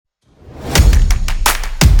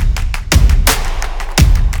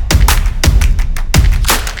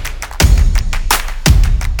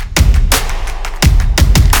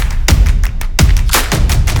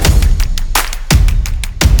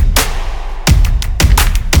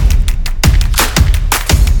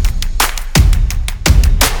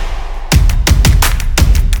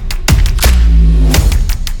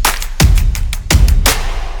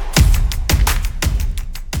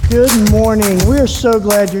morning. We are so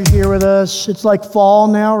glad you're here with us. It's like fall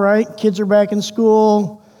now, right? Kids are back in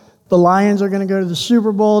school. The Lions are going to go to the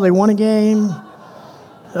Super Bowl. They won a game.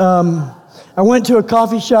 I went to a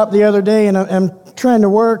coffee shop the other day, and I'm trying to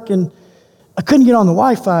work, and I couldn't get on the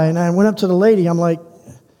Wi-Fi. And I went up to the lady. I'm like,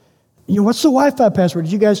 what's the Wi-Fi password?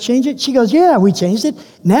 Did you guys change it? She goes, yeah, we changed it.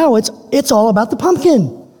 Now it's all about the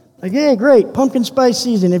pumpkin. Like, hey, great, pumpkin spice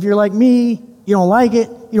season. If you're like me, you don't like it,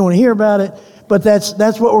 you don't want to hear about it. But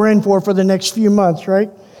that's what we're in for the next few months, right?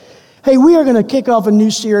 Hey, we are going to kick off a new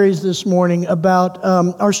series this morning about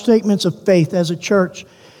our statements of faith as a church.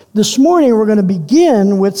 This morning, we're going to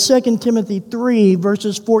begin with 2 Timothy 3,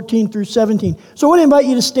 verses 14 through 17. So I want to invite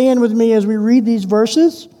you to stand with me as we read these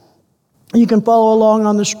verses. You can follow along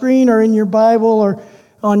on the screen or in your Bible or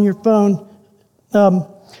on your phone.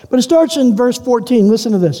 But it starts in verse 14.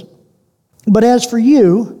 Listen to this. But as for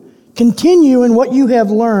you, continue in what you have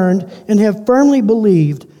learned and have firmly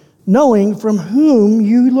believed, knowing from whom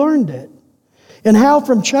you learned it, and how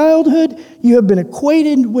from childhood you have been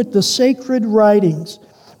acquainted with the sacred writings,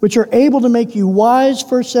 which are able to make you wise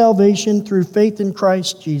for salvation through faith in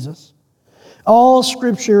Christ Jesus. All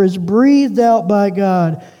Scripture is breathed out by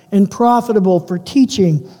God and profitable for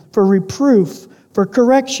teaching, for reproof, for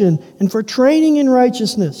correction, and for training in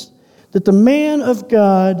righteousness, that the man of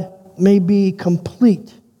God may be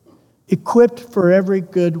complete, equipped for every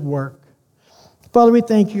good work. Father, we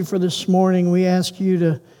thank you for this morning. We ask you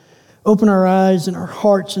to open our eyes and our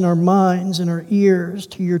hearts and our minds and our ears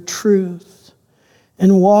to your truth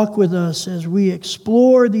and walk with us as we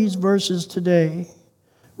explore these verses today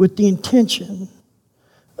with the intention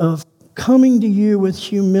of coming to you with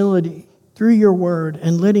humility through your word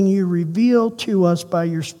and letting you reveal to us by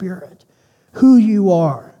your Spirit who you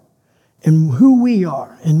are and who we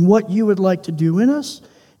are and what you would like to do in us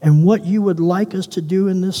and what you would like us to do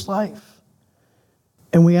in this life.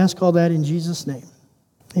 And we ask all that in Jesus' name.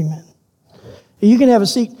 Amen. You can have a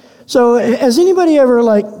seat. So has anybody ever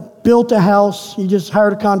built a house? You just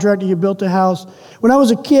hired a contractor, you built a house. When I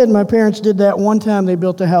was a kid, my parents did that one time. They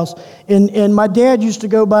built a house. And my dad used to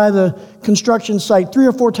go by the construction site 3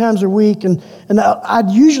 or 4 times a week. And I'd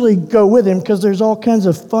usually go with him because there's all kinds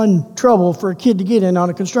of fun trouble for a kid to get in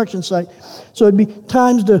on a construction site. So it'd be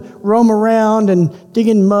times to roam around and dig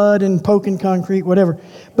in mud and poke in concrete, whatever.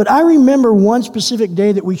 But I remember one specific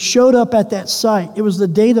day that we showed up at that site. It was the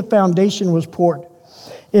day the foundation was poured.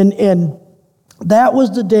 And that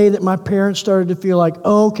was the day that my parents started to feel like,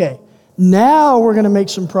 oh, okay, now we're going to make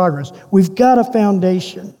some progress. We've got a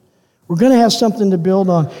foundation. We're going to have something to build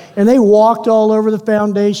on. And they walked all over the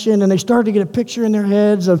foundation, and they started to get a picture in their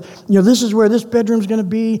heads of, this is where this bedroom's going to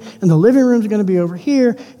be, and the living room's going to be over here,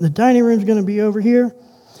 and the dining room's going to be over here.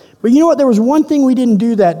 But you know what? There was one thing we didn't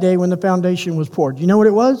do that day when the foundation was poured. You know what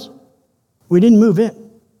it was? We didn't move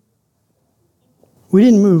in. We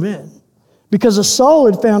didn't move in. Because a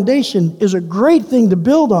solid foundation is a great thing to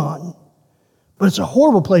build on, but it's a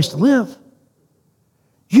horrible place to live.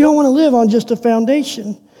 You don't want to live on just a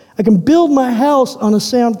foundation. I can build my house on a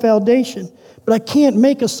sound foundation, but I can't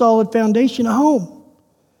make a solid foundation a home.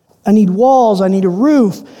 I need walls, I need a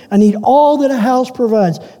roof, I need all that a house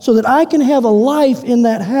provides so that I can have a life in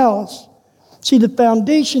that house. See, the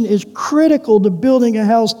foundation is critical to building a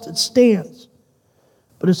house that stands.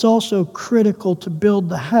 But it's also critical to build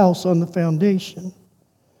the house on the foundation.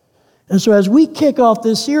 And so as we kick off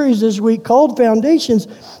this series this week called Foundations,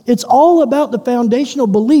 it's all about the foundational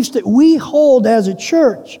beliefs that we hold as a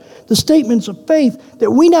church, the statements of faith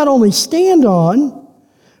that we not only stand on,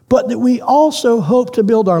 but that we also hope to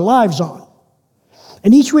build our lives on.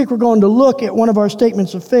 And each week we're going to look at one of our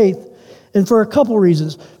statements of faith, and for a couple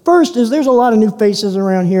reasons. First is there's a lot of new faces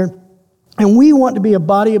around here. And we want to be a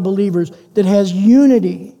body of believers that has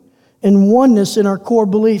unity and oneness in our core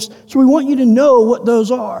beliefs. So we want you to know what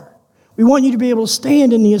those are. We want you to be able to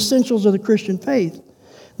stand in the essentials of the Christian faith.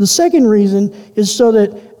 The second reason is so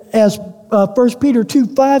that, as 1 Peter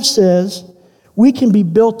 2:5 says, we can be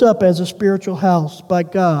built up as a spiritual house by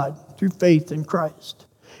God through faith in Christ.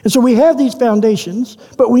 And so we have these foundations,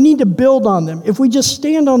 but we need to build on them. If we just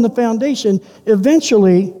stand on the foundation,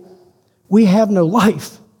 eventually we have no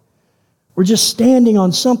life. We're just standing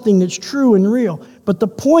on something that's true and real. But the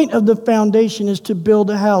point of the foundation is to build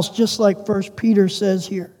a house, just like 1 Peter says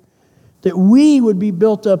here, that we would be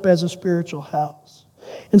built up as a spiritual house.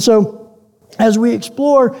 And so, as we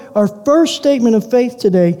explore our first statement of faith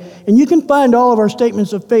today, and you can find all of our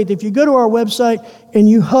statements of faith. If you go to our website and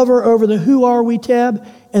you hover over the Who Are We tab,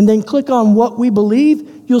 and then click on What We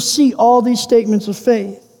Believe, you'll see all these statements of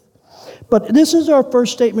faith. But this is our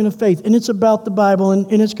first statement of faith, and it's about the Bible, and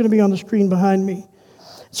it's going to be on the screen behind me.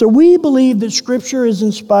 So we believe that Scripture is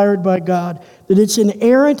inspired by God, that it's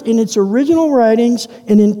inerrant in its original writings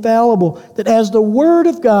and infallible, that as the Word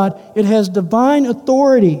of God, it has divine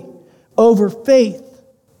authority over faith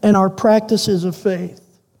and our practices of faith.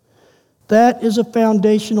 That is a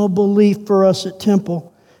foundational belief for us at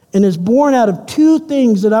Temple, and is born out of two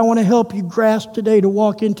things that I want to help you grasp today to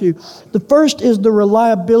walk into. The first is the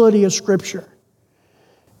reliability of Scripture,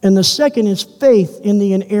 and the second is faith in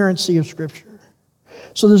the inerrancy of Scripture.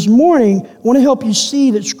 So this morning, I want to help you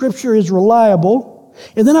see that Scripture is reliable,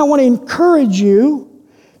 and then I want to encourage you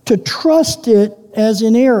to trust it as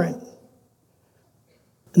inerrant.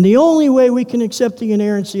 And the only way we can accept the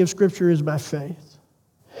inerrancy of Scripture is by faith.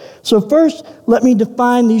 So first, let me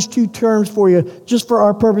define these two terms for you, just for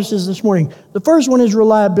our purposes this morning. The first one is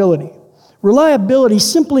reliability. Reliability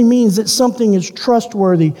simply means that something is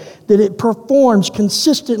trustworthy, that it performs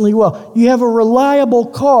consistently well. You have a reliable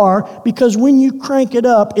car because when you crank it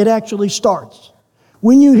up, it actually starts.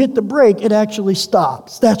 When you hit the brake, it actually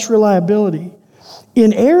stops. That's reliability.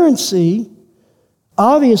 Inerrancy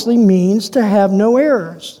obviously means to have no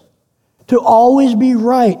errors, to always be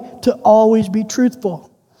right, to always be truthful.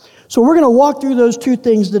 So we're going to walk through those two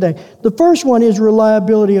things today. The first one is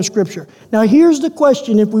reliability of Scripture. Now here's the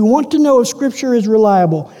question: if we want to know if Scripture is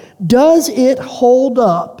reliable, does it hold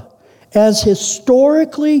up as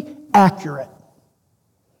historically accurate?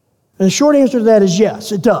 And the short answer to that is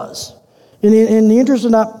yes, it does. In the interest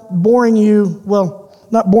of not boring you,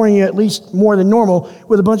 not boring you at least more than normal,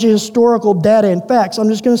 with a bunch of historical data and facts, I'm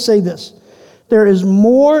just going to say this. There is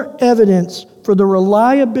more evidence for the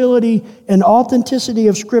reliability and authenticity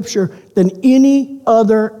of Scripture than any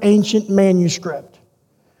other ancient manuscript.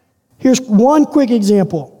 Here's one quick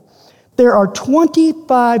example. There are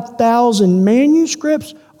 25,000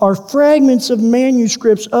 manuscripts or fragments of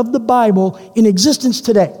manuscripts of the Bible in existence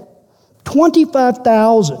today.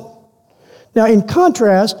 25,000. Now, in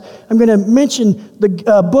contrast, I'm going to mention the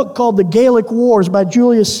book called The Gallic Wars by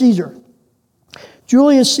Julius Caesar.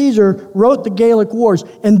 Julius Caesar wrote the Gallic Wars,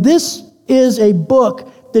 and this is a book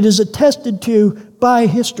that is attested to by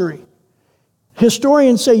history.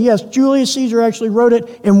 Historians say, yes, Julius Caesar actually wrote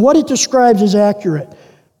it, and what it describes is accurate.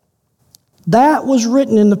 That was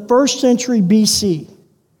written in the 1st century BC.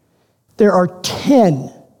 There are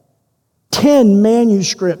 10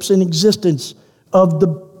 manuscripts in existence of the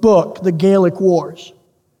book, the Gallic Wars.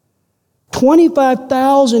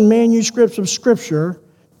 25,000 manuscripts of Scripture,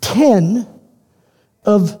 10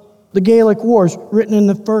 of the Gallic Wars written in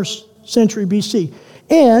the 1st century BC.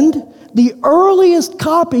 And the earliest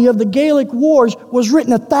copy of the Gallic Wars was written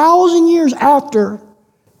 1,000 years after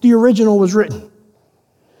the original was written.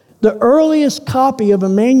 The earliest copy of a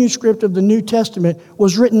manuscript of the New Testament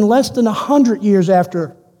was written less than 100 years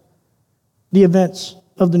after the events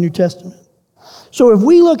of the New Testament. So if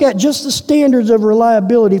we look at just the standards of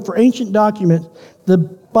reliability for ancient documents, the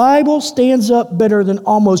Bible stands up better than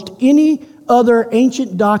almost any other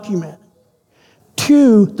ancient document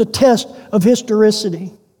to the test of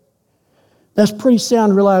historicity. That's pretty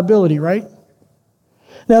sound reliability, right?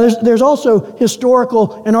 Now, there's also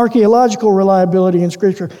historical and archaeological reliability in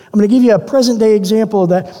Scripture. I'm going to give you a present-day example of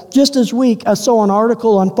that. Just this week, I saw an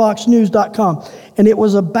article on foxnews.com, and it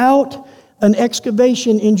was about an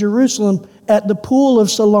excavation in Jerusalem at the Pool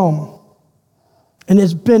of Siloam. And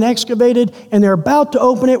it's been excavated, and they're about to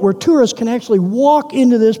open it where tourists can actually walk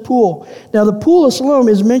into this pool. Now, the Pool of Siloam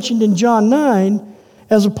is mentioned in John 9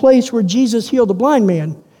 as a place where Jesus healed a blind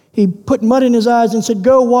man. He put mud in his eyes and said,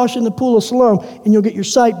 go wash in the Pool of Siloam, and you'll get your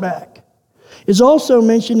sight back. It's also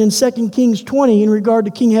mentioned in 2 Kings 20 in regard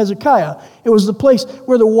to King Hezekiah. It was the place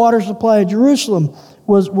where the water supply of Jerusalem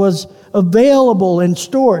was available and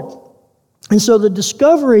stored. And so the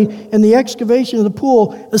discovery and the excavation of the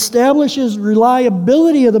pool establishes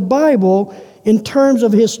reliability of the Bible in terms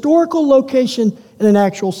of historical location and an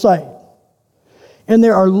actual site. And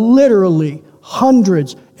there are literally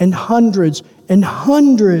hundreds and hundreds and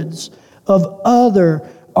hundreds of other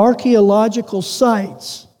archaeological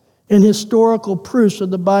sites and historical proofs of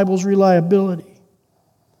the Bible's reliability.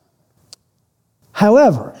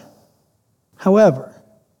 However,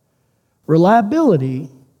 reliability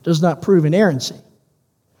does not prove inerrancy.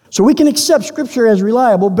 So we can accept Scripture as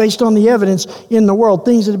reliable based on the evidence in the world,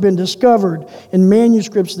 things that have been discovered and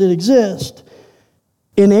manuscripts that exist.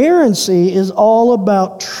 Inerrancy is all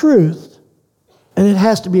about truth, and it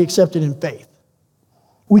has to be accepted in faith.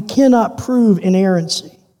 We cannot prove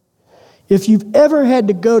inerrancy. If you've ever had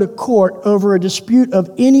to go to court over a dispute of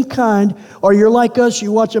any kind, or you're like us,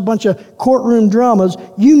 you watch a bunch of courtroom dramas,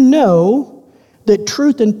 you know that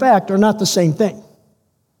truth and fact are not the same thing.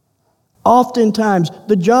 Oftentimes,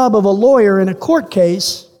 the job of a lawyer in a court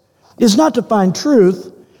case is not to find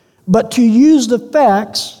truth, but to use the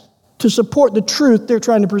facts to support the truth they're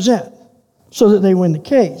trying to present so that they win the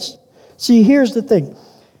case. See, here's the thing.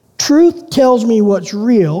 Truth tells me what's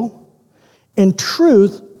real, and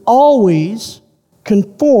truth always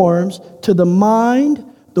conforms to the mind,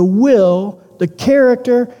 the will, the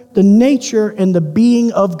character, the nature, and the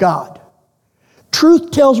being of God.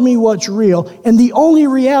 Truth tells me what's real, and the only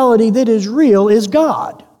reality that is real is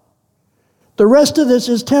God. The rest of this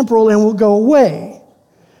is temporal and will go away.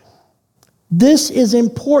 This is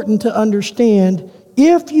important to understand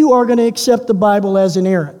if you are going to accept the Bible as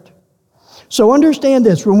inerrant. So understand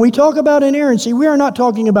this. When we talk about inerrancy, we are not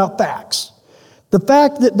talking about facts. The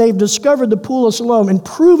fact that they've discovered the Pool of Siloam and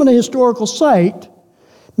proven a historical site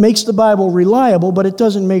makes the Bible reliable, but it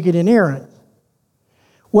doesn't make it inerrant.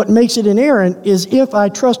 What makes it inerrant is if I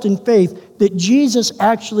trust in faith that Jesus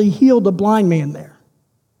actually healed a blind man there,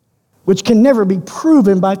 which can never be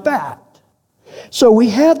proven by fact. So we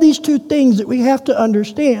have these two things that we have to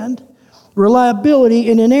understand, reliability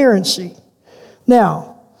and inerrancy.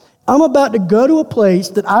 Now, I'm about to go to a place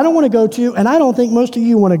that I don't want to go to, and I don't think most of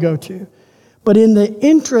you want to go to. But in the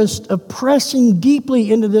interest of pressing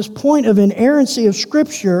deeply into this point of inerrancy of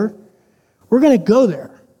Scripture, we're going to go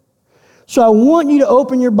there. So I want you to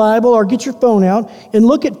open your Bible or get your phone out and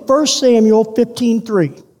look at 1 Samuel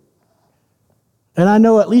 15:3. And I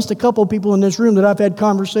know at least a couple of people in this room that I've had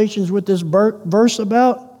conversations with this verse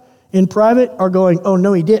about in private are going, oh,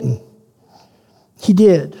 no, he didn't. He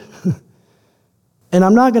did. And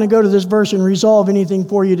I'm not going to go to this verse and resolve anything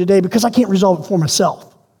for you today because I can't resolve it for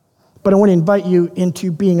myself. But I want to invite you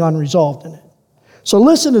into being unresolved in it. So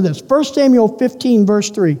listen to this. 1 Samuel 15, verse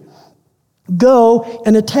 3. Go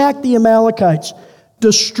and attack the Amalekites.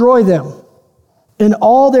 Destroy them and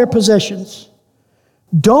all their possessions.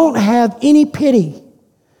 Don't have any pity.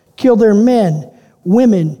 Kill their men,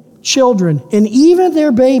 women, children, and even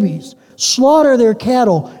their babies. Slaughter their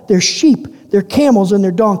cattle, their sheep, their camels, and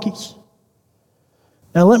their donkeys.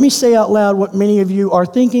 Now let me say out loud what many of you are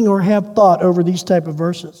thinking or have thought over these type of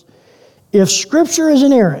verses. If Scripture is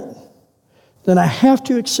inerrant, then I have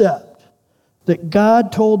to accept that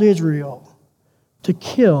God told Israel to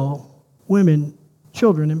kill women,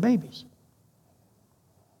 children, and babies.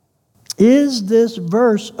 Is this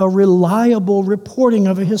verse a reliable reporting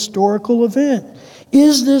of a historical event?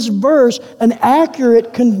 Is this verse an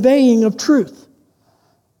accurate conveying of truth?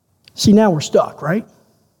 See, now we're stuck, right?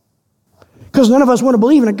 Because none of us want to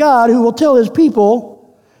believe in a God who will tell his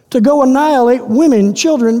people to go annihilate women,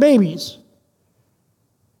 children, babies.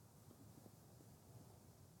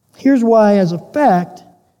 Here's why, as a fact,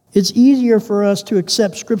 it's easier for us to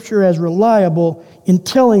accept Scripture as reliable in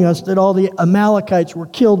telling us that all the Amalekites were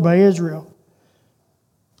killed by Israel.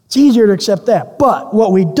 It's easier to accept that. But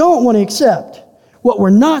what we don't want to accept, what we're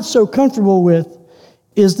not so comfortable with,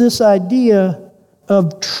 is this idea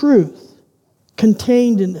of truth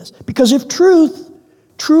contained in this. Because if truth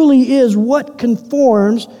truly is what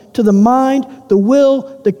conforms to the mind, the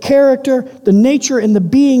will, the character, the nature, and the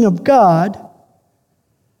being of God,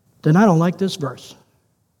 then I don't like this verse.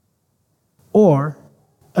 Or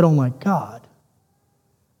I don't like God.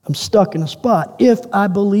 I'm stuck in a spot if I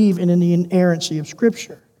believe in the inerrancy of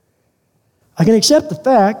Scripture. I can accept the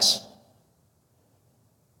facts,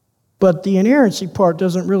 but the inerrancy part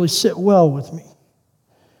doesn't really sit well with me.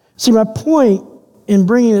 See, my point in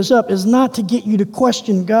bringing this up is not to get you to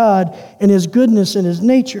question God and His goodness and His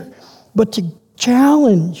nature, but to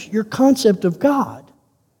challenge your concept of God.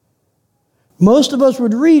 Most of us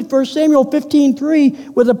would read 1 Samuel 15:3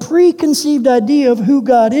 with a preconceived idea of who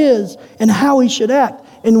God is and how He should act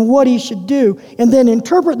and what He should do, and then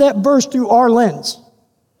interpret that verse through our lens.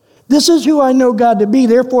 This is who I know God to be,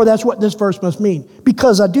 therefore that's what this verse must mean,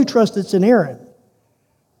 because I do trust it's inerrant.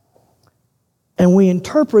 And we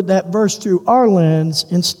interpret that verse through our lens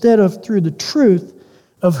instead of through the truth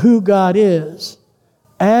of who God is,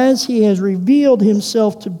 as He has revealed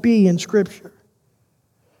Himself to be in Scripture.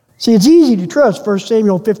 See, it's easy to trust 1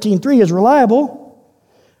 Samuel 15:3 is reliable.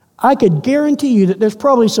 I could guarantee you that there's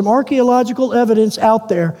probably some archaeological evidence out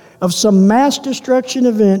there of some mass destruction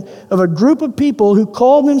event of a group of people who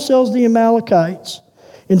called themselves the Amalekites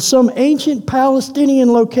in some ancient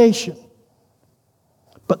Palestinian location.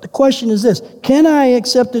 But the question is this: can I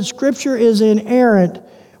accept that Scripture is inerrant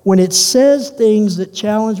when it says things that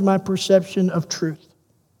challenge my perception of truth?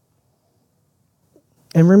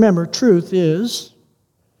 And remember, truth is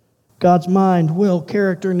God's mind, will,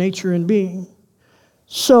 character, nature, and being.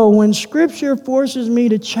 So when Scripture forces me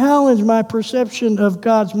to challenge my perception of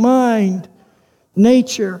God's mind,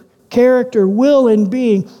 nature, character, will, and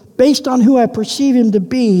being, based on who I perceive him to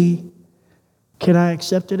be, can I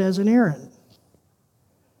accept it as inerrant?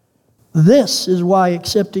 This is why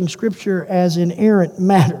accepting Scripture as inerrant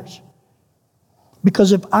matters.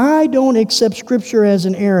 Because if I don't accept Scripture as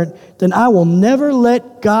inerrant, then I will never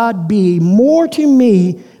let God be more to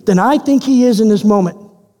me than I think he is in this moment.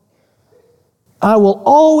 I will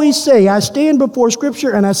always say, I stand before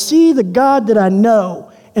Scripture and I see the God that I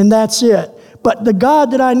know, and that's it. But the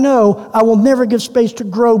God that I know, I will never give space to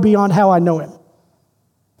grow beyond how I know him.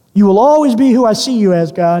 You will always be who I see you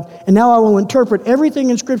as, God, and now I will interpret everything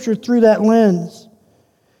in Scripture through that lens.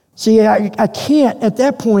 See, I can't, at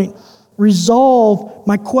that point, resolve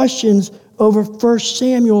my questions over 1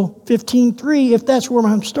 Samuel 15:3 if that's where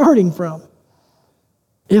I'm starting from.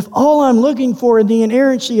 If all I'm looking for in the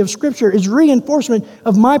inerrancy of Scripture is reinforcement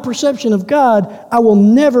of my perception of God, I will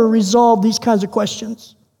never resolve these kinds of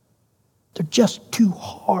questions. They're just too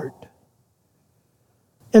hard.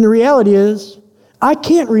 And the reality is, I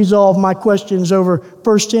can't resolve my questions over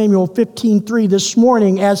 1 Samuel 15:3 this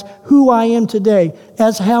morning as who I am today,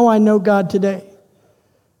 as how I know God today.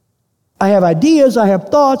 I have ideas, I have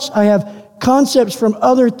thoughts, I have concepts from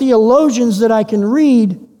other theologians that I can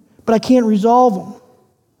read, but I can't resolve them.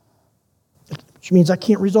 Which means I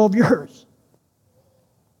can't resolve yours.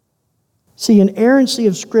 See, inerrancy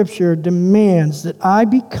of Scripture demands that I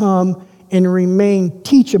become and remain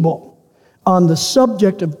teachable on the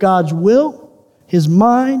subject of God's will, his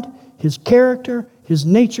mind, his character, his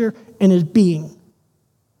nature, and his being.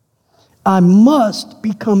 I must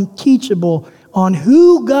become teachable on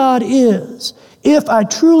who God is if I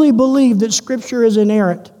truly believe that Scripture is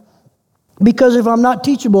inerrant. Because if I'm not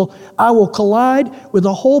teachable, I will collide with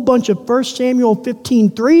a whole bunch of 1 Samuel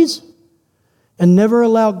 15:3s and never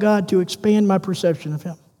allow God to expand my perception of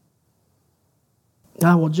him.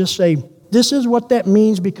 I will just say, this is what that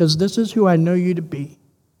means because this is who I know you to be.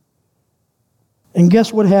 And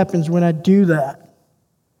guess what happens when I do that?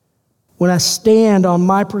 When I stand on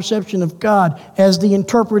my perception of God as the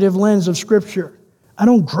interpretive lens of Scripture, I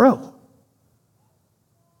don't grow.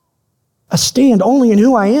 I stand only in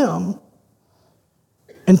who I am.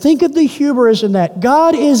 And think of the hubris in that.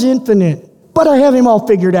 God is infinite, but I have him all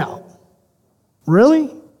figured out.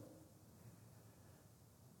 Really?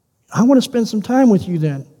 I want to spend some time with you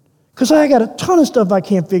then, because I got a ton of stuff I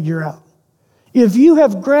can't figure out. If you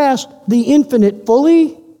have grasped the infinite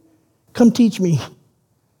fully, come teach me.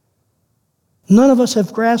 None of us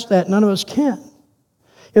have grasped that. None of us can.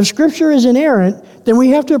 If Scripture is inerrant, then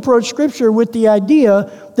we have to approach Scripture with the idea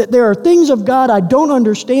that there are things of God I don't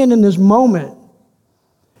understand in this moment.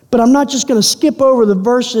 But I'm not just going to skip over the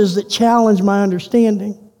verses that challenge my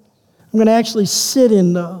understanding. I'm going to actually sit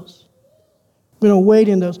in those. I'm going to wait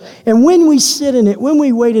in those. And when we sit in it, when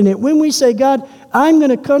we wait in it, when we say, God, I'm going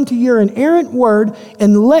to come to your inerrant word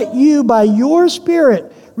and let you, by your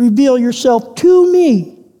Spirit, reveal yourself to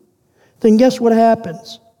me, then guess what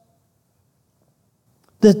happens?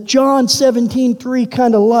 The John 17:3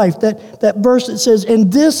 kind of life, that verse that says,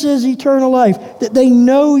 and this is eternal life, that they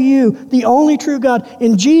know you, the only true God,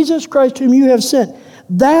 and Jesus Christ whom you have sent.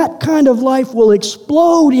 That kind of life will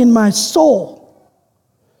explode in my soul.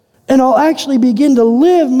 And I'll actually begin to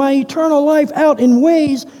live my eternal life out in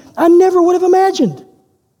ways I never would have imagined.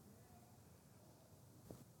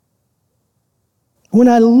 When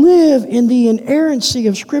I live in the inerrancy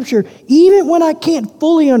of Scripture, even when I can't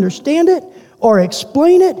fully understand it, or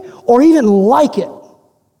explain it, or even like it.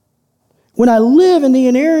 When I live in the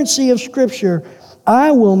inerrancy of Scripture,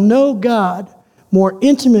 I will know God more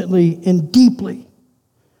intimately and deeply,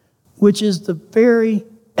 which is the very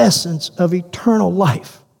essence of eternal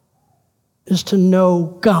life, is to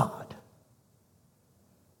know God.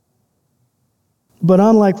 But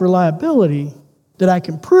unlike reliability, that I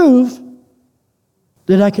can prove,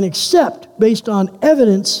 that I can accept based on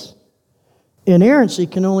evidence, inerrancy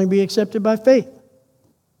can only be accepted by faith.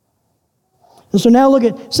 And so now look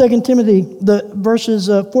at 2 Timothy, the verses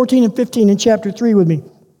 14 and 15 in chapter 3 with me.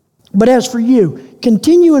 But as for you,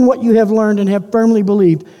 continue in what you have learned and have firmly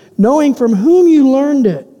believed, knowing from whom you learned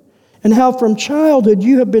it, and how from childhood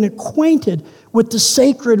you have been acquainted with the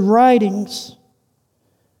sacred writings,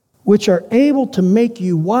 which are able to make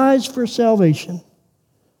you wise for salvation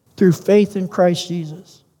through faith in Christ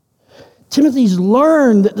Jesus. Timothy's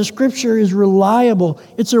learned that the Scripture is reliable.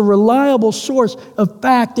 It's a reliable source of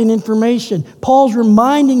fact and information. Paul's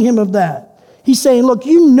reminding him of that. He's saying, look,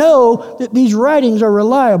 you know that these writings are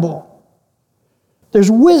reliable. There's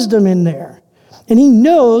wisdom in there. And he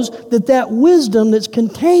knows that that wisdom that's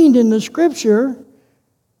contained in the Scripture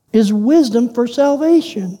is wisdom for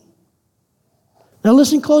salvation. Now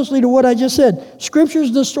listen closely to what I just said. Scripture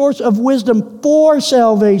is the source of wisdom for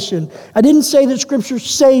salvation. I didn't say that Scripture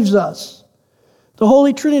saves us. The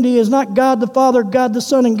Holy Trinity is not God the Father, God the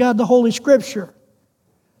Son, and God the Holy Scripture.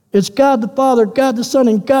 It's God the Father, God the Son,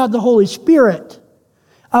 and God the Holy Spirit.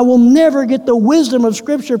 I will never get the wisdom of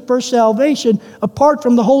Scripture for salvation apart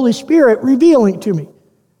from the Holy Spirit revealing it to me.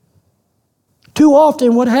 Too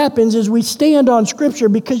often what happens is we stand on Scripture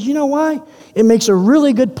because you know why? It makes a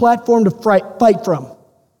really good platform to fight from.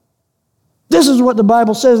 This is what the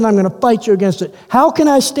Bible says and I'm going to fight you against it. How can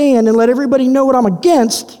I stand and let everybody know what I'm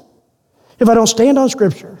against if I don't stand on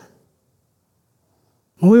Scripture?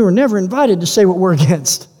 We were never invited to say what we're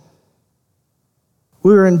against.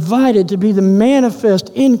 We were invited to be the manifest,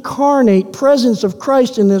 incarnate presence of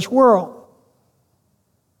Christ in this world.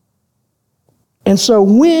 And so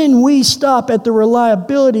when we stop at the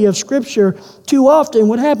reliability of Scripture, too often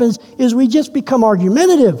what happens is we just become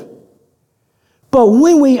argumentative. But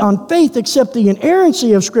when we, on faith, accept the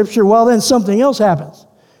inerrancy of Scripture, well, then something else happens.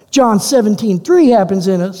 John 17:3 happens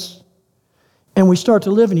in us, and we start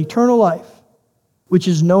to live an eternal life, which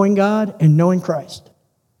is knowing God and knowing Christ.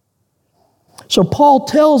 So Paul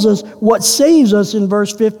tells us what saves us in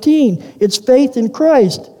verse 15. It's faith in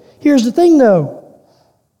Christ. Here's the thing, though.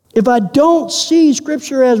 If I don't see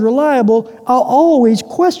Scripture as reliable, I'll always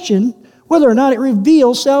question whether or not it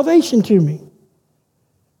reveals salvation to me.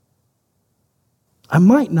 I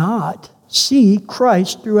might not see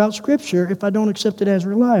Christ throughout Scripture if I don't accept it as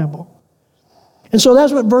reliable. And so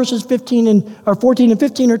that's what verses 14 and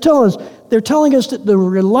 15 are telling us. They're telling us that the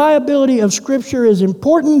reliability of Scripture is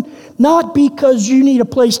important, not because you need a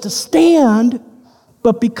place to stand,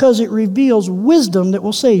 but because it reveals wisdom that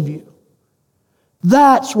will save you.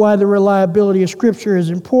 That's why the reliability of Scripture is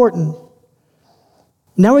important.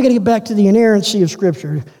 Now we're going to get back to the inerrancy of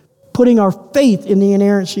Scripture, putting our faith in the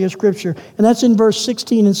inerrancy of Scripture. And that's in verse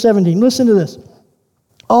 16 and 17. Listen to this.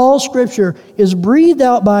 All Scripture is breathed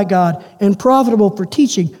out by God and profitable for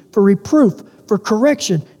teaching, for reproof, for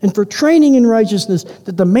correction, and for training in righteousness,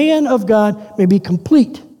 that the man of God may be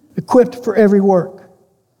complete, equipped for every work.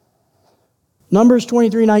 Numbers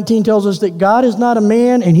 23:19 tells us that God is not a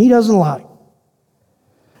man and He doesn't lie.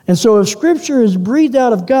 And so if Scripture is breathed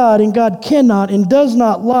out of God and God cannot and does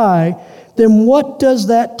not lie, then what does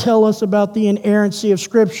that tell us about the inerrancy of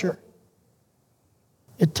Scripture?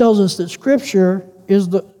 It tells us that Scripture is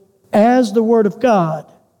as the Word of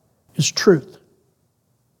God is truth.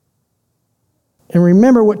 And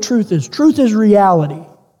remember what truth is. Truth is reality.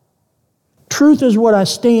 Truth is what I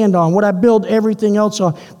stand on, what I build everything else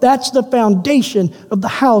on. That's the foundation of the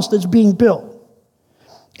house that's being built.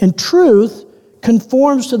 And truth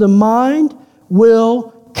conforms to the mind,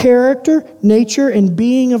 will, character, nature, and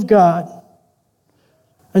being of God.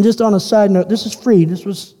 And just on a side note, this is free.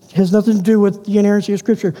 Has nothing to do with the inerrancy of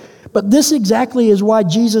Scripture. But this exactly is why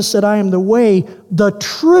Jesus said, I am the way, the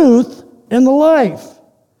truth, and the life.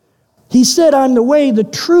 He said, I'm the way, the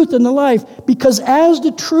truth, and the life, because as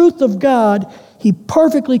the truth of God, He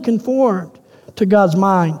perfectly conformed to God's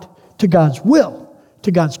mind, to God's will,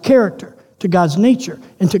 to God's character, to God's nature,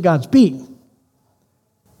 and to God's being,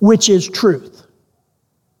 which is truth.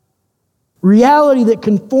 Reality that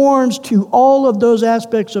conforms to all of those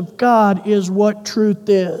aspects of God is what truth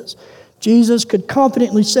is. Jesus could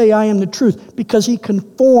confidently say, I am the truth, because He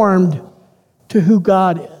conformed to who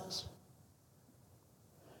God is.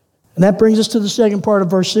 And that brings us to the second part of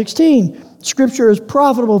verse 16. Scripture is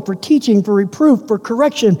profitable for teaching, for reproof, for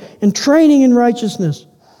correction, and training in righteousness.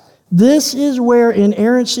 This is where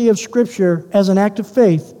inerrancy of Scripture as an act of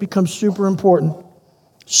faith becomes super important.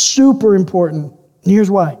 Super important. And here's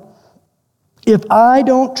why. If I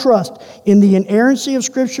don't trust in the inerrancy of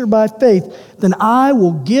Scripture by faith, then I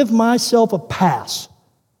will give myself a pass.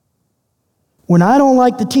 When I don't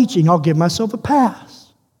like the teaching, I'll give myself a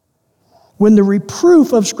pass. When the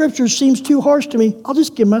reproof of Scripture seems too harsh to me, I'll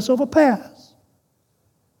just give myself a pass.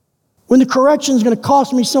 When the correction is going to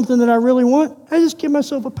cost me something that I really want, I just give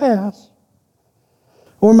myself a pass.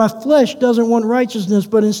 Or my flesh doesn't want righteousness,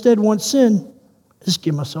 but instead wants sin, I just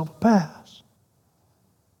give myself a pass.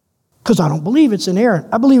 Because I don't believe it's inerrant.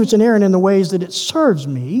 I believe it's inerrant in the ways that it serves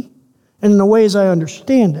me and in the ways I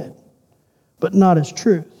understand it, but not as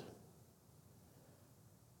truth.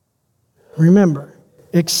 Remember,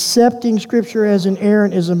 accepting Scripture as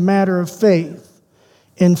inerrant is a matter of faith.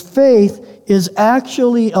 And faith is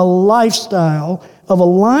actually a lifestyle of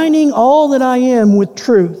aligning all that I am with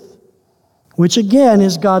truth, which again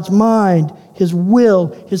is God's mind, His will,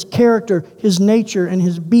 His character, His nature, and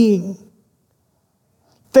His being.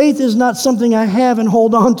 Faith is not something I have and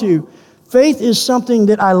hold on to. Faith is something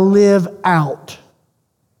that I live out.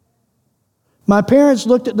 My parents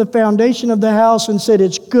looked at the foundation of the house and said,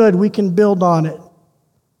 it's good, we can build on it.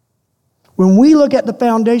 When we look at the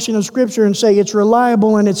foundation of Scripture and say it's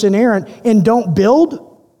reliable and it's inerrant and don't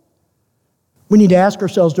build, we need to ask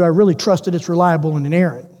ourselves, do I really trust that it's reliable and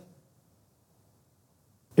inerrant?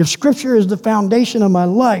 If Scripture is the foundation of my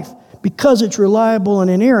life because it's reliable and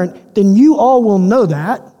inerrant, then you all will know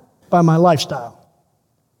that by my lifestyle.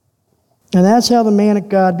 And that's how the man of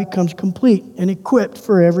God becomes complete and equipped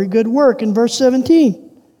for every good work in verse 17.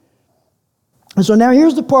 And so now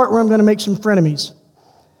here's the part where I'm going to make some frenemies.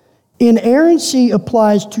 Inerrancy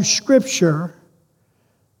applies to Scripture,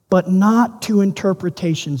 but not to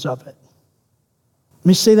interpretations of it. Let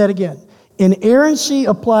me say that again. Inerrancy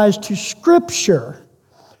applies to Scripture,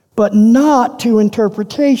 but not to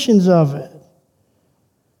interpretations of it.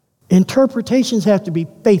 Interpretations have to be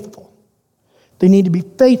faithful. They need to be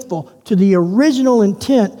faithful to the original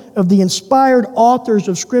intent of the inspired authors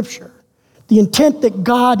of Scripture, the intent that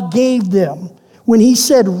God gave them when He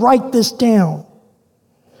said, write this down.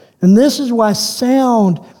 And this is why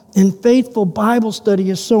sound and faithful Bible study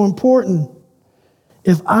is so important.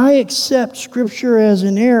 If I accept Scripture as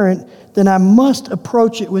inerrant, then I must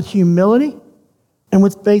approach it with humility and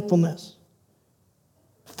with faithfulness.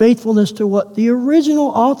 Faithfulness to what the original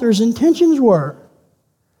author's intentions were,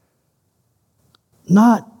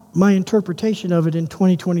 not my interpretation of it in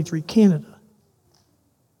 2023 Canada.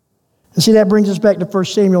 And see, that brings us back to 1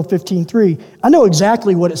 Samuel 15:3. I know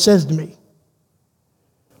exactly what it says to me,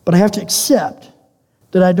 but I have to accept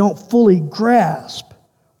that I don't fully grasp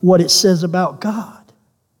what it says about God,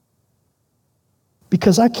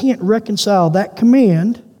 because I can't reconcile that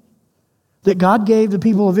command that God gave the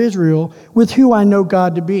people of Israel with who I know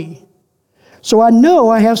God to be. So I know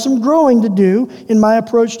I have some growing to do in my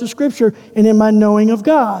approach to Scripture and in my knowing of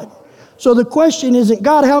God. So the question isn't,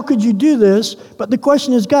 God, how could you do this? But the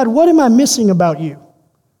question is, God, what am I missing about you?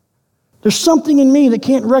 There's something in me that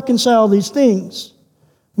can't reconcile these things.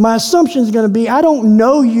 My assumption is going to be, I don't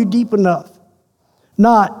know you deep enough.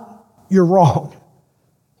 Not, you're wrong.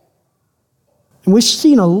 And we've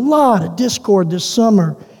seen a lot of discord this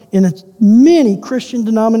summer in many Christian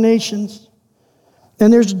denominations.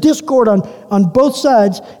 And there's discord on both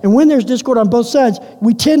sides. And when there's discord on both sides,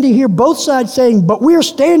 we tend to hear both sides saying, but we're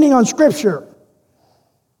standing on Scripture.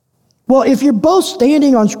 Well, if you're both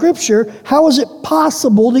standing on Scripture, how is it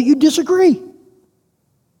possible that you disagree?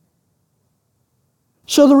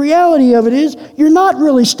 So the reality of it is, you're not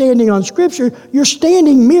really standing on Scripture. You're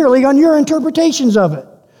standing merely on your interpretations of it.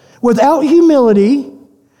 Without humility,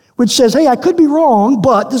 which says, hey, I could be wrong,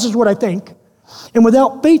 but this is what I think. And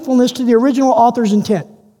without faithfulness to the original author's intent.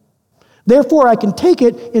 Therefore, I can take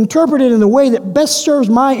it, interpret it in the way that best serves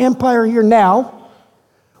my empire here now,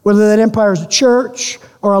 whether that empire is a church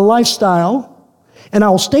or a lifestyle, and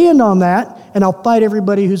I'll stand on that, and I'll fight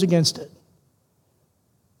everybody who's against it.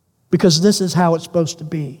 Because this is how it's supposed to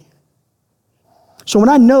be. So when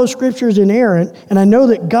I know Scripture is inerrant, and I know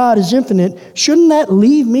that God is infinite, shouldn't that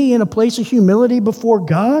leave me in a place of humility before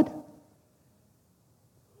God?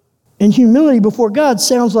 And humility before God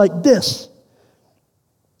sounds like this.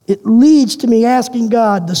 It leads to me asking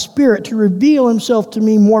God, the Spirit, to reveal Himself to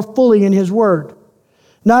me more fully in His Word.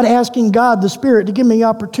 Not asking God, the Spirit, to give me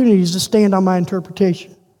opportunities to stand on my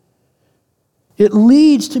interpretation. It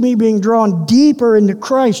leads to me being drawn deeper into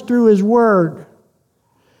Christ through His Word.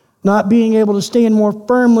 Not being able to stand more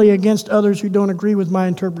firmly against others who don't agree with my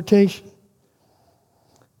interpretation.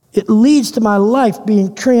 It leads to my life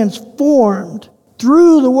being transformed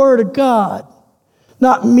through the Word of God,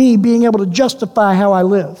 not me being able to justify how I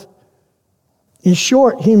live. In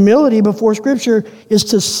short, humility before Scripture is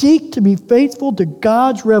to seek to be faithful to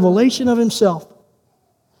God's revelation of Himself.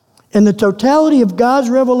 And the totality of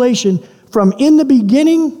God's revelation from in the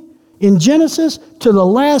beginning in Genesis to the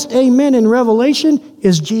last amen in Revelation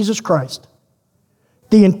is Jesus Christ.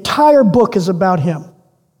 The entire book is about Him.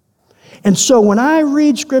 And so when I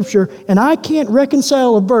read Scripture and I can't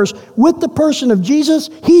reconcile a verse with the person of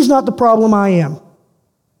Jesus, He's not the problem, I am.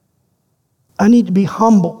 I need to be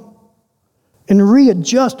humble and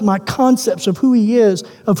readjust my concepts of who He is,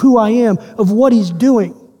 of who I am, of what He's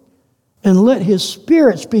doing, and let His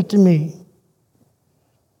Spirit speak to me.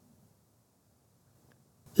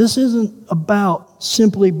 This isn't about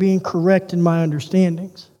simply being correct in my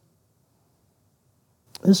understandings.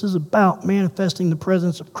 This is about manifesting the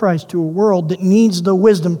presence of Christ to a world that needs the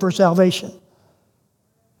wisdom for salvation.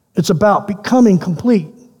 It's about becoming complete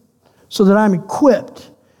so that I'm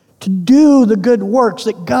equipped to do the good works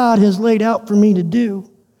that God has laid out for me to do.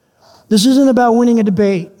 This isn't about winning a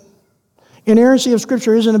debate. Inerrancy of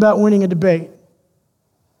Scripture isn't about winning a debate.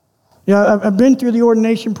 You know, I've been through the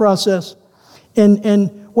ordination process,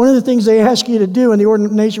 And one of the things they ask you to do in the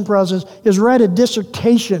ordination process is write a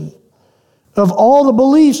dissertation of all the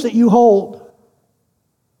beliefs that you hold.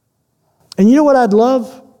 And you know what I'd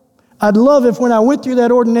love? I'd love if when I went through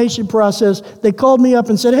that ordination process, they called me up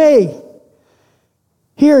and said, hey,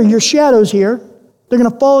 here, your shadow's here. They're going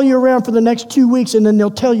to follow you around for the next 2 weeks, and then they'll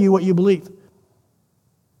tell you what you believe.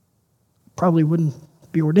 Probably wouldn't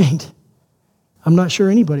be ordained. I'm not sure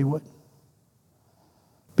anybody would.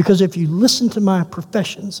 Because if you listen to my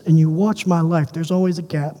professions and you watch my life, there's always a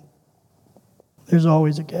gap. There's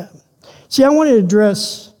always a gap. See, I want to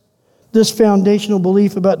address this foundational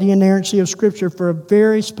belief about the inerrancy of Scripture for a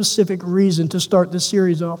very specific reason to start this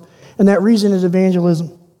series off, and that reason is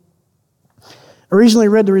evangelism. I recently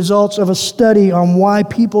read the results of a study on why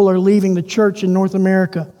people are leaving the church in North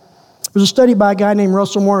America. It was a study by a guy named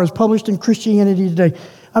Russell Moore. It was published in Christianity Today.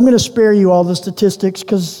 I'm going to spare you all the statistics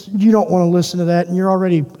because you don't want to listen to that and you're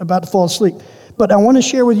already about to fall asleep. But I want to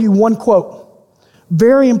share with you one quote,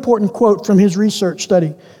 very important quote from his research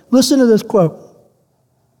study. Listen to this quote.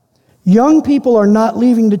 Young people are not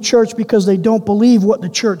leaving the church because they don't believe what the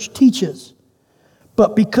church teaches,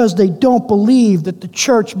 but because they don't believe that the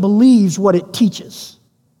church believes what it teaches.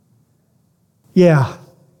 Yeah.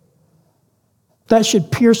 That should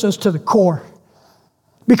pierce us to the core.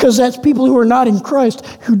 Because that's people who are not in Christ,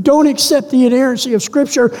 who don't accept the inerrancy of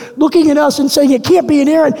Scripture, looking at us and saying, it can't be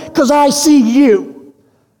inerrant because I see you.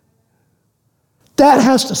 That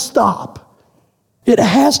has to stop. It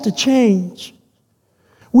has to change.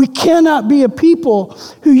 We cannot be a people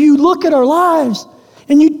who you look at our lives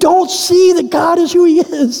and you don't see that God is who He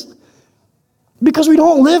is. Because we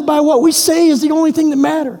don't live by what we say is the only thing that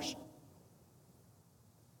matters.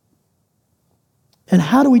 And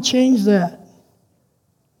how do we change that?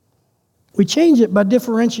 We change it by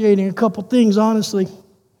differentiating a couple things, honestly.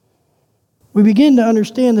 We begin to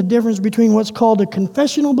understand the difference between what's called a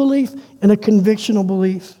confessional belief and a convictional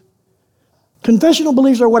belief. Confessional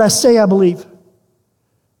beliefs are what I say I believe.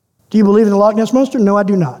 Do you believe in the Loch Ness Monster? No, I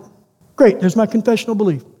do not. Great, there's my confessional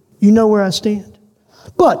belief. You know where I stand.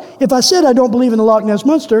 But if I said I don't believe in the Loch Ness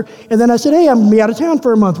Monster, and then I said, hey, I'm going to be out of town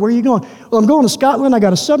for a month. Where are you going? Well, I'm going to Scotland. I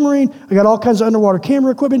got a submarine. I got all kinds of underwater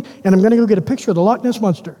camera equipment, and I'm going to go get a picture of the Loch Ness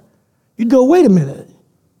Monster. You'd go, wait a minute.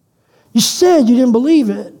 You said you didn't believe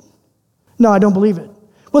it. No, I don't believe it.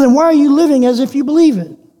 Well, then why are you living as if you believe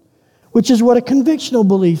it? Which is what a convictional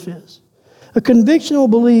belief is. A convictional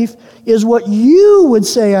belief is what you would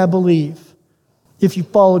say I believe if you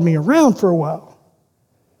followed me around for a while.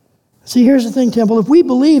 See, here's the thing, Temple. If we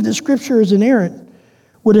believe that Scripture is inerrant,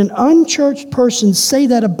 would an unchurched person say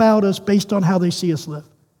that about us based on how they see us live?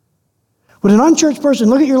 Would an unchurched person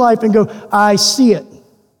look at your life and go, I see it.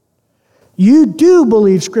 You do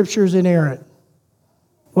believe Scripture is inerrant.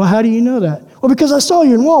 Well, how do you know that? Well, because I saw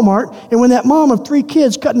you in Walmart, and when that mom of 3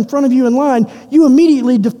 kids cut in front of you in line, you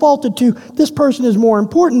immediately defaulted to, this person is more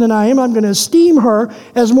important than I am. I'm going to esteem her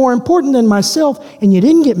as more important than myself, and you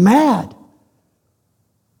didn't get mad.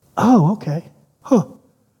 Oh, okay.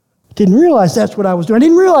 Didn't realize that's what I was doing. I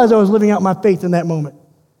didn't realize I was living out my faith in that moment.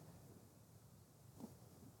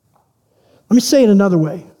 Let me say it another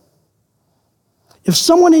way. If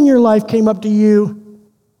someone in your life came up to you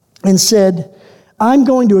and said, I'm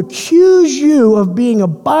going to accuse you of being a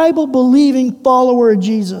Bible-believing follower of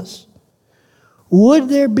Jesus, would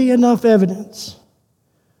there be enough evidence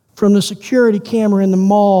from the security camera in the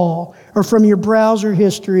mall, or from your browser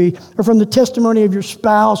history, or from the testimony of your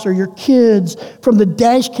spouse or your kids, from the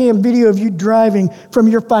dash cam video of you driving, from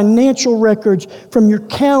your financial records, from your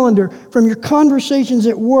calendar, from your conversations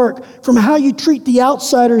at work, from how you treat the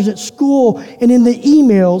outsiders at school and in the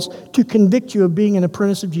emails to convict you of being an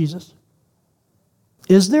apprentice of Jesus?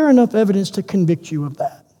 Is there enough evidence to convict you of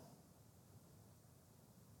that?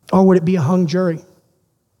 Or would it be a hung jury?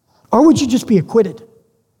 Or would you just be acquitted?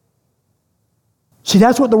 See,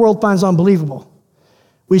 that's what the world finds unbelievable.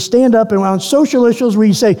 We stand up and on social issues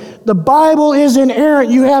we say, the Bible is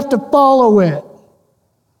inerrant, you have to follow it.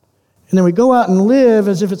 And then we go out and live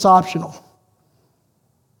as if it's optional.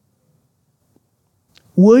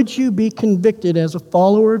 Would you be convicted as a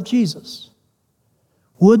follower of Jesus?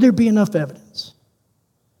 Would there be enough evidence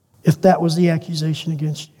if that was the accusation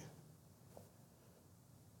against you?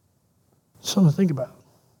 Something to think about.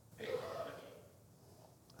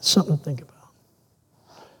 Something to think about.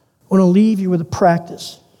 I want to leave you with a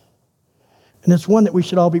practice. And it's one that we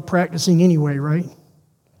should all be practicing anyway, right?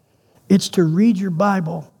 It's to read your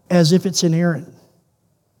Bible as if it's inerrant.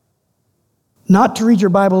 Not to read your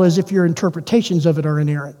Bible as if your interpretations of it are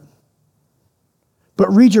inerrant. But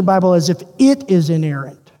read your Bible as if it is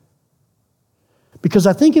inerrant. Because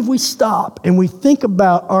I think if we stop and we think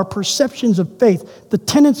about our perceptions of faith, the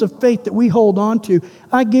tenets of faith that we hold on to,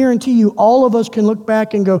 I guarantee you all of us can look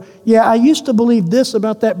back and go, yeah, I used to believe this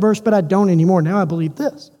about that verse, but I don't anymore. Now I believe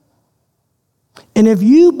this. And if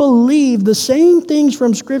you believe the same things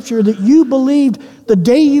from Scripture that you believed the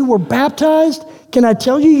day you were baptized, can I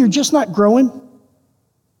tell you, you're just not growing?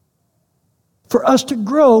 For us to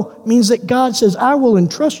grow means that God says, I will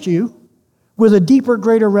entrust you with a deeper,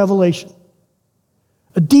 greater revelation.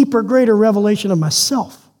 A deeper, greater revelation of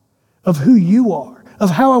myself, of who you are, of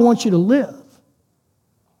how I want you to live,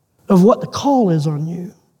 of what the call is on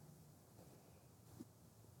you.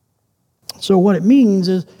 So what it means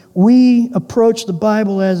is we approach the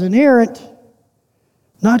Bible as inerrant,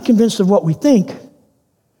 not convinced of what we think,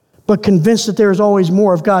 but convinced that there is always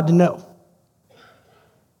more of God to know.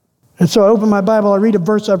 And so I open my Bible, I read a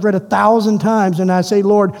verse I've read 1,000 times, and I say,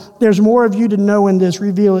 Lord, there's more of you to know in this.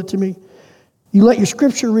 Reveal it to me. You let your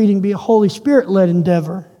Scripture reading be a Holy Spirit-led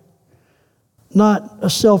endeavor, not a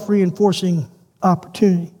self-reinforcing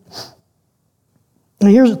opportunity. And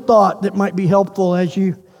here's a thought that might be helpful as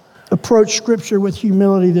you approach Scripture with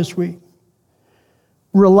humility this week.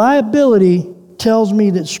 Reliability tells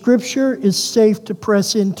me that Scripture is safe to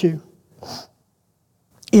press into.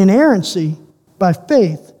 Inerrancy, by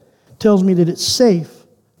faith, tells me that it's safe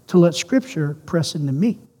to let Scripture press into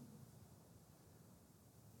me.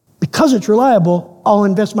 Because it's reliable, I'll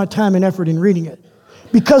invest my time and effort in reading it.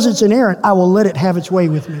 Because it's inerrant, I will let it have its way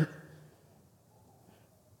with me.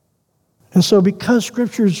 And so because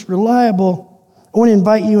Scripture is reliable, I want to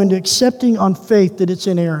invite you into accepting on faith that it's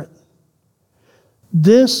inerrant.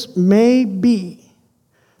 This may be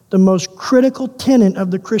the most critical tenet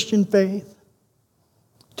of the Christian faith,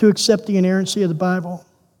 to accept the inerrancy of the Bible.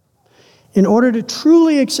 In order to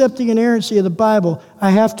truly accept the inerrancy of the Bible,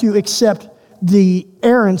 I have to accept the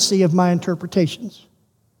errancy of my interpretations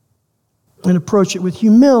and approach it with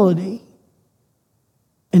humility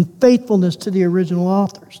and faithfulness to the original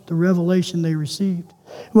authors, the revelation they received.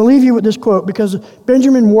 And we'll leave you with this quote because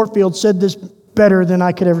Benjamin Warfield said this better than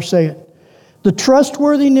I could ever say it. The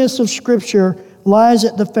trustworthiness of Scripture lies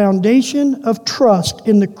at the foundation of trust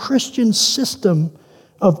in the Christian system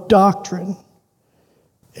of doctrine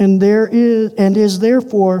and is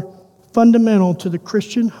therefore fundamental to the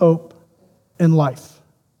Christian hope and life.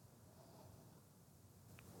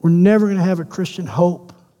 We're never going to have a Christian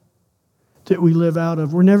hope that we live out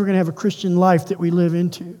of. We're never going to have a Christian life that we live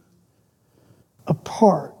into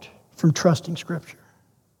apart from trusting Scripture.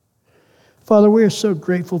 Father, we are so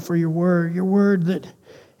grateful for your word that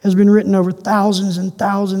has been written over thousands and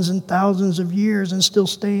thousands and thousands of years and still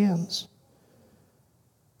stands.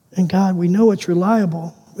 And God, we know it's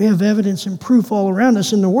reliable. We have evidence and proof all around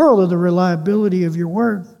us in the world of the reliability of your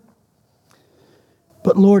word.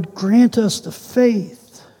 But Lord, grant us the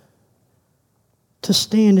faith to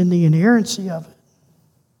stand in the inerrancy of it.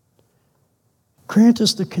 Grant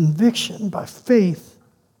us the conviction by faith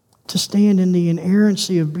to stand in the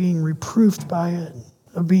inerrancy of being reproofed by it,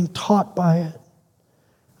 of being taught by it,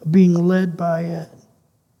 of being led by it,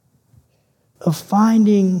 of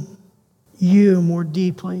finding you more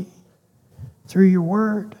deeply through your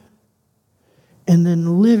word, and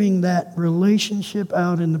then living that relationship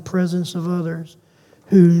out in the presence of others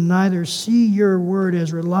who neither see your word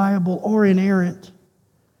as reliable or inerrant,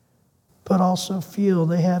 but also feel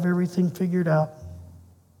they have everything figured out.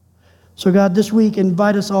 So God, this week,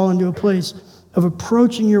 invite us all into a place of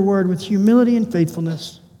approaching your word with humility and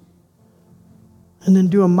faithfulness, and then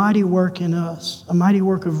do a mighty work in us, a mighty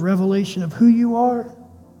work of revelation of who you are,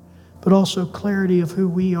 but also clarity of who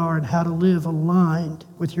we are and how to live aligned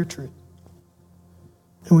with your truth.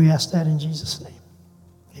 And we ask that in Jesus' name.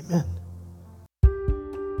 Amen.